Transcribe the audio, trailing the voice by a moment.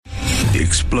The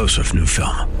explosive new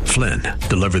film, Flynn,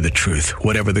 deliver the truth,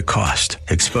 whatever the cost,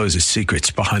 exposes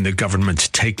secrets behind the government's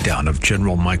takedown of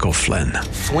General Michael Flynn.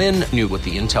 Flynn knew what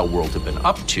the intel world had been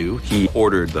up to. He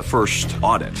ordered the first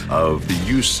audit of the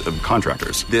use of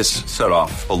contractors. This set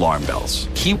off alarm bells.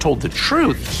 He told the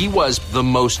truth. He was the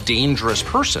most dangerous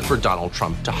person for Donald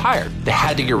Trump to hire. They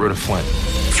had to get rid of Flynn.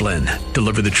 Flynn,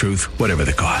 deliver the truth, whatever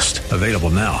the cost. Available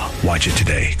now. Watch it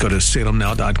today. Go to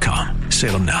salemnow.com.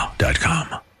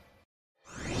 salemnow.com.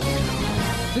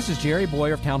 This is Jerry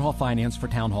Bowyer of Town Hall Finance for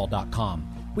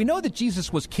townhall.com. We know that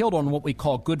Jesus was killed on what we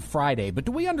call Good Friday, but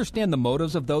do we understand the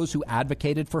motives of those who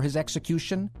advocated for his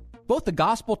execution? Both the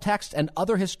gospel text and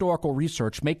other historical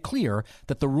research make clear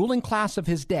that the ruling class of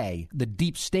his day, the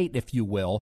deep state if you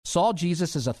will, saw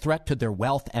Jesus as a threat to their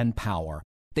wealth and power.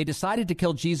 They decided to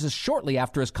kill Jesus shortly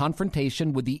after his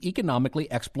confrontation with the economically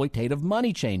exploitative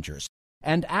money changers,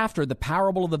 and after the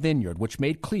parable of the vineyard, which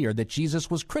made clear that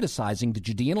Jesus was criticizing the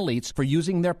Judean elites for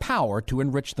using their power to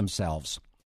enrich themselves.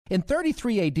 In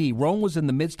 33 AD, Rome was in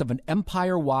the midst of an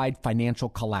empire-wide financial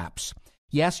collapse.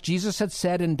 Yes, Jesus had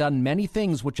said and done many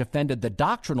things which offended the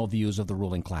doctrinal views of the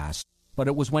ruling class, but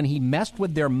it was when he messed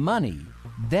with their money,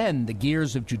 then the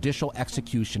gears of judicial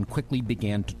execution quickly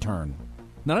began to turn.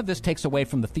 None of this takes away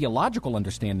from the theological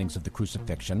understandings of the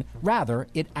crucifixion. Rather,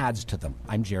 it adds to them.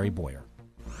 I'm Jerry Bowyer.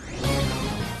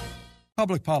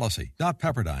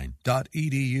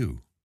 Publicpolicy.pepperdine.edu